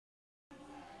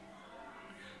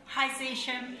Hi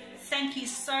Zesham, thank you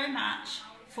so much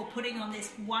for putting on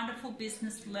this wonderful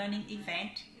business learning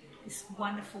event, this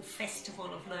wonderful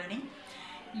festival of learning.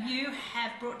 You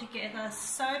have brought together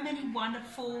so many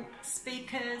wonderful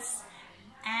speakers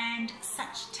and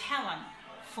such talent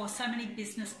for so many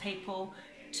business people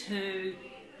to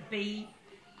be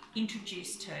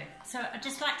introduced to. So I'd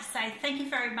just like to say thank you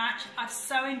very much. I've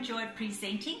so enjoyed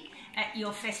presenting at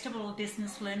your Festival of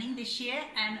Business Learning this year,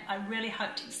 and I really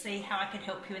hope to see how I can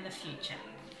help you in the future.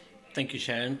 Thank you,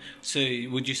 Sharon. So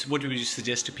what would you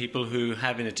suggest to people who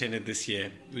haven't attended this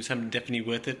year? Was something definitely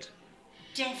worth it?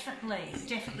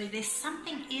 Definitely. There's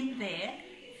something in there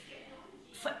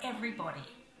for everybody.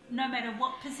 No matter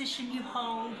what position you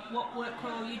hold, what work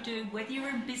role you do, whether you're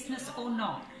in business or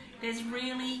not, there's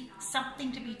really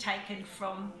something to be taken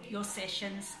from your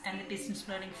sessions and the Business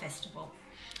Learning Festival.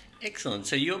 Excellent.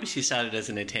 So you obviously started as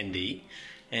an attendee,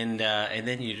 and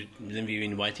then we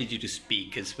invited you to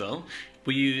speak as well.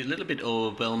 Were you a little bit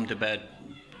overwhelmed about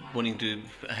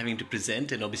having to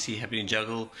present, and obviously having to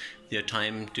juggle your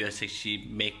time to actually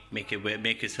make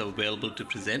yourself available to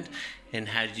present? And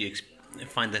how did you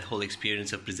find that whole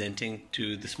experience of presenting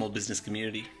to the small business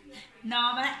community? No,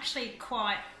 I'm actually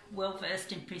quite well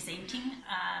versed in presenting.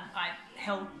 I've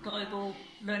held global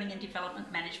learning and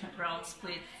development management roles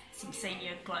with some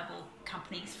senior global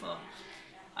companies for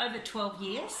over 12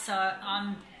 years, so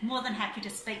I'm more than happy to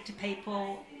speak to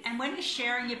people. And when you're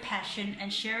sharing your passion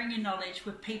and sharing your knowledge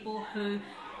with people who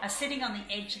are sitting on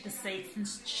the edge of the seats and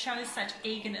show such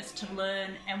eagerness to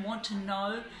learn and want to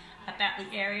know about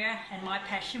the area and my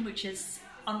passion, which is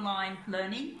online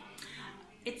learning,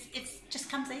 it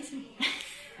just comes easy.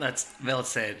 That's well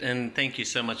said, and thank you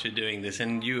so much for doing this.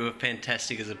 And you are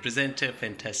fantastic as a presenter,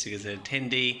 fantastic as an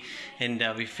attendee, and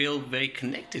we feel very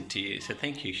connected to you. So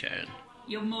thank you, Sharon.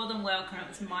 You're more than welcome. It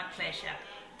was my pleasure.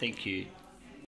 Thank you.